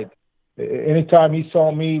at night. Anytime he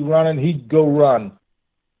saw me running, he'd go run.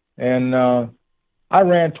 And I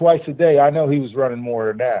ran twice a day. I know he was running more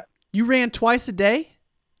than that. You ran twice a day?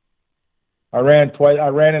 I ran twice. I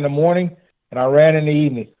ran in the morning and I ran in the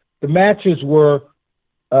evening. The matches were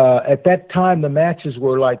at that time. The matches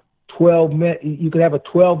were like 12 minutes. You could have a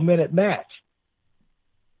 12-minute match,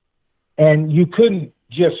 and you couldn't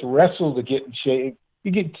just wrestle to get in shape.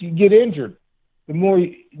 You get injured. The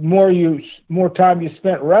more time you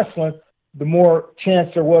spent wrestling, the more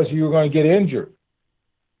chance there was you were going to get injured.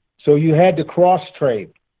 So you had to cross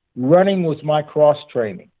train. Running was my cross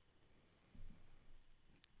training.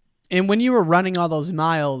 And when you were running all those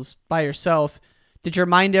miles by yourself, did your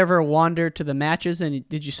mind ever wander to the matches, and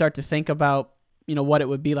did you start to think about, what it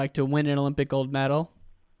would be like to win an Olympic gold medal?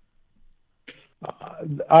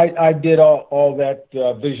 I did all that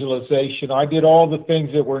visualization. I did all the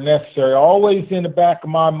things that were necessary. Always in the back of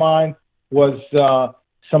my mind was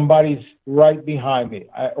somebody's right behind me,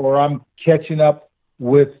 or I'm catching up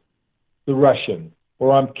with the Russian,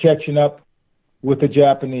 or I'm catching up with the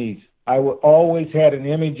Japanese. I always had an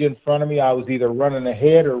image in front of me. I was either running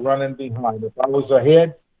ahead or running behind. If I was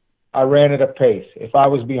ahead, I ran at a pace. If I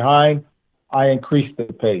was behind, I increased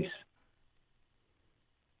the pace.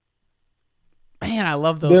 Man, I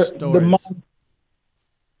love those stories.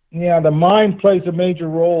 The mind plays a major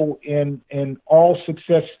role in all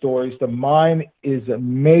success stories. The mind is a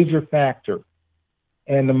major factor,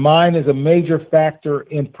 and the mind is a major factor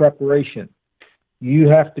in preparation. You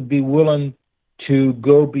have to be willing to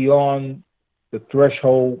go beyond the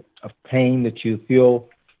threshold of pain that you feel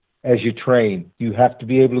as you train. You have to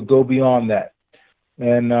be able to go beyond that.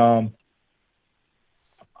 And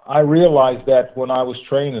I realized that when I was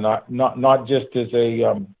training, not just as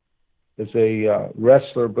a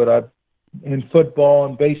wrestler, but in football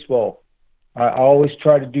and baseball, I always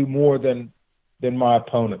try to do more than my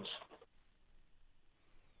opponents.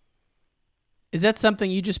 Is that something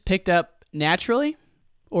you just picked up naturally?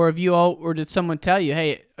 Or did someone tell you,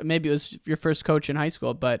 hey, maybe it was your first coach in high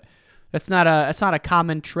school, but that's not a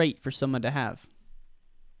common trait for someone to have?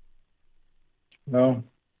 No.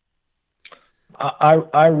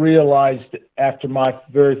 I realized after my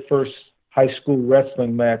very first high school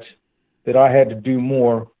wrestling match that I had to do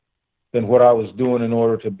more than what I was doing in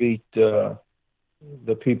order to beat the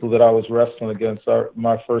people that I was wrestling against.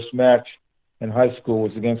 My first match in high school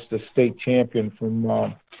was against the state champion from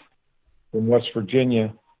West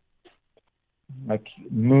Virginia.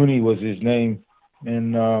 Mooney was his name,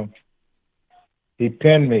 and he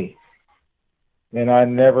pinned me, and I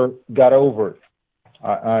never got over it.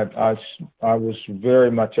 I was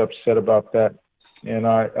very much upset about that, and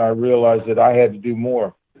I realized that I had to do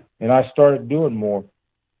more, and I started doing more.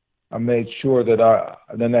 I made sure that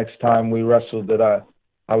the next time we wrestled that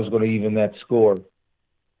I was going to even that score.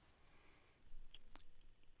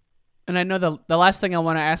 And I know the last thing I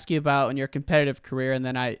want to ask you about in your competitive career, and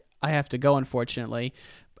then I have to go, unfortunately.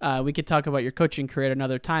 We could talk about your coaching career at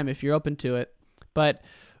another time if you're open to it. But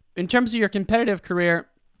in terms of your competitive career,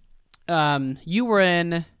 you were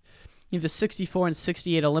in the 64 and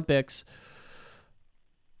 68 Olympics.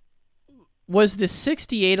 Was the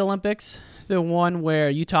 68 Olympics the one where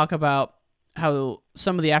you talk about how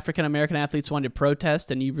some of the African-American athletes wanted to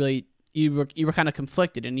protest and you were kind of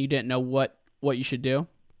conflicted and you didn't know what you should do?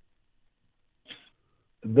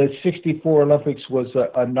 The 64 Olympics was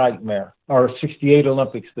a nightmare, or 68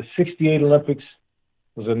 Olympics. The 68 Olympics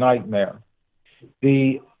was a nightmare.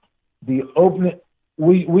 The opening,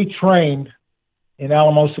 we trained in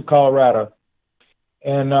Alamosa, Colorado,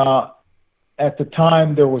 and at the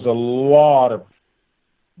time there was a lot of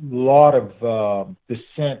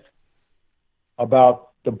dissent about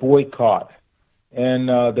the boycott, and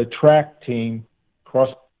the track team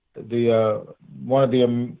one of the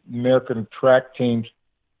American track teams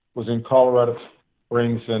was in Colorado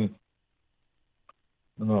Springs and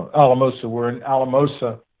Alamosa. We're in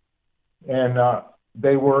Alamosa, and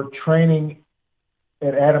they were training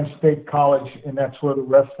at Adams State College, and that's where the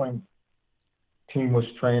wrestling team was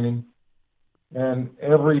training. And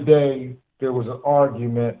every day there was an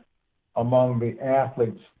argument among the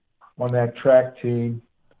athletes on that track team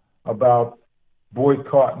about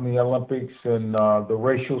boycotting the Olympics and the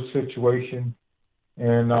racial situation.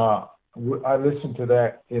 And I listened to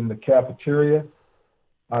that in the cafeteria.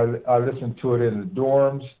 I listened to it in the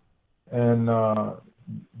dorms, and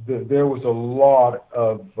there was a lot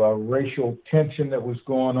of racial tension that was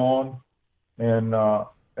going on. And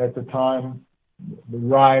at the time, the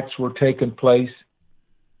riots were taking place.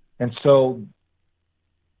 And so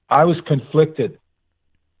I was conflicted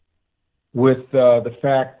with the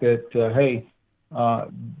fact that, hey,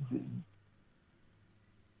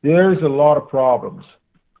 there's a lot of problems.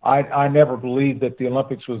 I never believed that the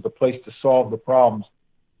Olympics was the place to solve the problems,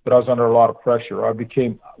 but I was under a lot of pressure.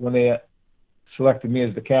 When they selected me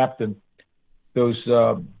as the captain, those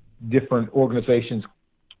different organizations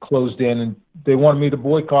closed in and they wanted me to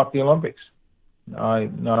boycott the Olympics. I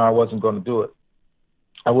wasn't going to do it.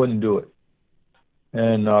 I wouldn't do it.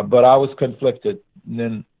 And but I was conflicted.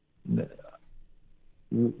 And then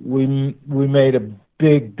we made a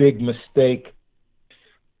big mistake.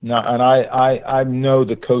 Now, and I know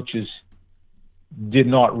the coaches did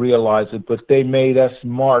not realize it, but they made us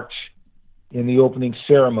march in the opening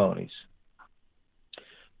ceremonies.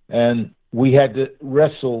 And we had to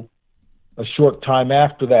wrestle a short time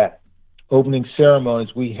after that opening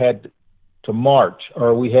ceremonies. We had to march,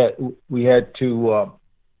 or we had to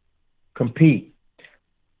compete.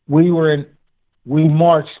 We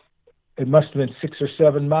marched, it must have been 6 or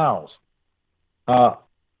 7 miles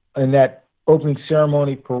in that opening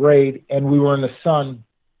ceremony parade, and we were in the sun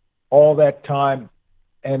all that time.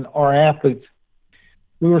 And our athletes,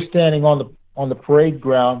 we were standing on the parade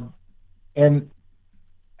ground, and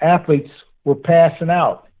athletes were passing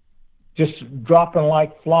out, just dropping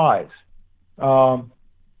like flies.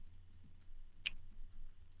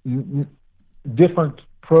 Different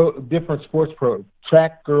sports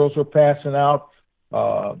track girls were passing out.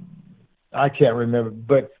 I can't remember,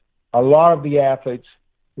 but a lot of the athletes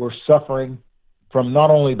were suffering from not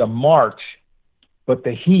only the march, but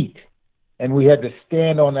the heat. And we had to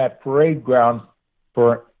stand on that parade ground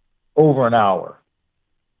for over an hour.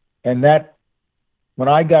 And that, when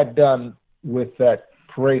I got done with that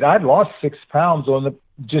parade, I'd lost 6 pounds in the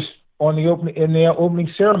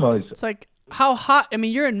opening ceremonies. It's like, how hot? I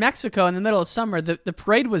mean, you're in Mexico in the middle of summer. The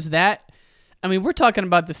parade was that. I mean, we're talking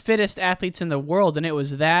about the fittest athletes in the world, and it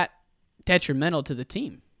was that detrimental to the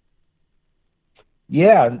team.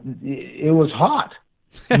 Yeah, it was hot.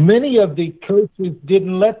 Many of the coaches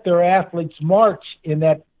didn't let their athletes march in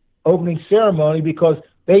that opening ceremony because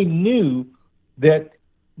they knew that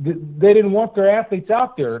they didn't want their athletes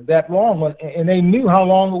out there that long, and they knew how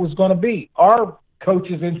long it was going to be. Our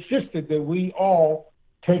coaches insisted that we all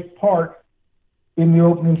take part in the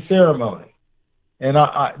opening ceremony, and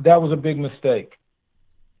that was a big mistake.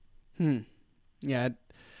 Yeah, it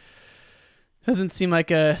doesn't seem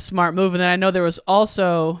like a smart move. And then I know there was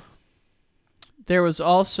also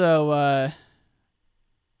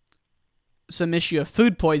some issue of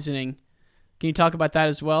food poisoning. Can you talk about that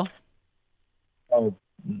as well? Oh,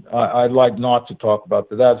 I'd like not to talk about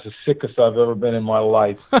that. That's the sickest I've ever been in my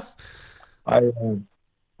life.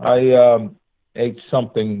 I ate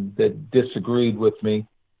something that disagreed with me,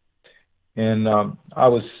 and I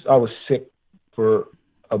was sick for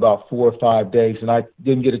about 4 or 5 days, and I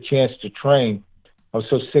didn't get a chance to train. I was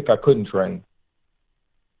so sick I couldn't train.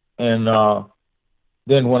 And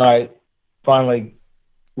then when I finally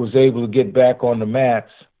was able to get back on the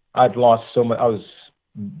mats, I'd lost so much. I was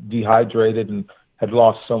dehydrated and had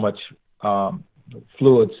lost so much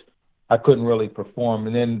fluids, I couldn't really perform.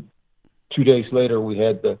 And then 2 days later, we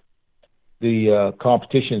had the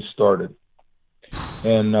competition started,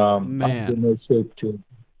 and I was in no shape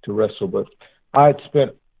to wrestle. But I had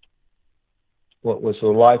spent what was a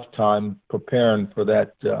lifetime preparing for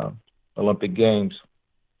that Olympic Games,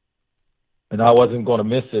 and I wasn't going to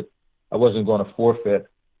miss it. I wasn't going to forfeit.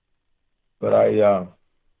 But I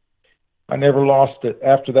never lost it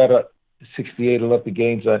after that. 68 Olympic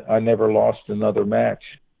Games, I never lost another match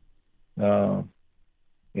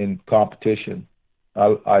in competition.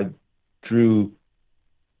 I drew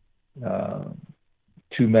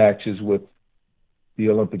 2 matches with the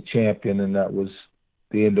Olympic champion, and that was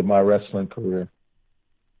the end of my wrestling career.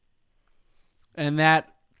 And that,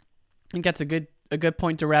 I think that's a good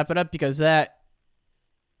point to wrap it up, because that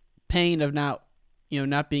pain of not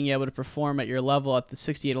being able to perform at your level at the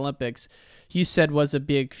 68 Olympics, you said was a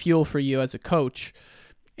big fuel for you as a coach.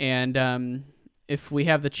 And if we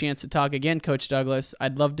have the chance to talk again, Coach Douglas,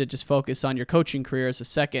 I'd love to just focus on your coaching career as a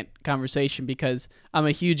second conversation, because I'm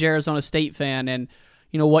a huge Arizona State fan, and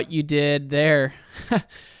what you did there,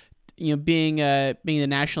 being the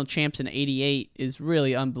national champs in '88 is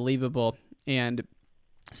really unbelievable and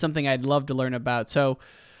something I'd love to learn about. So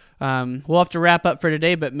we'll have to wrap up for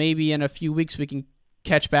today, but maybe in a few weeks we can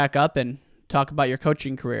catch back up and talk about your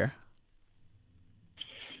coaching career.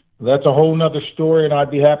 That's a whole nother story, and I'd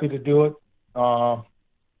be happy to do it.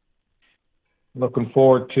 Looking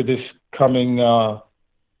forward to this coming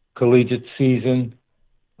collegiate season.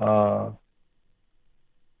 Cael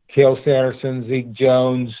Sanderson, Zeke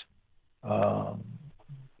Jones, Bono,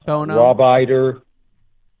 Rob Eider,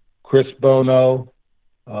 Chris Bono,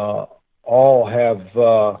 all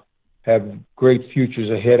have great futures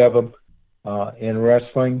ahead of them in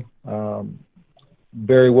wrestling.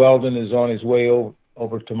 Barry Weldon is on his way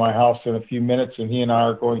over to my house in a few minutes, and he and I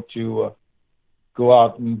are going to go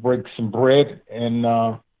out and break some bread. And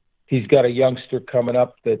he's got a youngster coming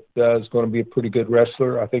up that is going to be a pretty good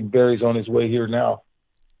wrestler. I think Barry's on his way here now.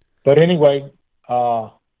 But anyway,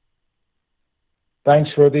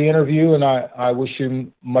 thanks for the interview, and I wish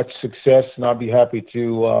you much success, and I'll be happy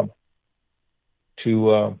to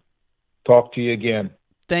talk to you again.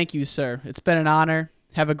 Thank you, sir. It's been an honor.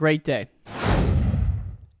 Have a great day.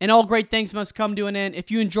 And all great things must come to an end.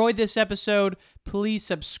 If you enjoyed this episode, please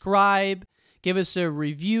subscribe, give us a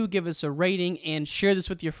review, give us a rating, and share this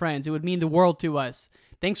with your friends. It would mean the world to us.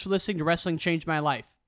 Thanks for listening to Wrestling Changed My Life.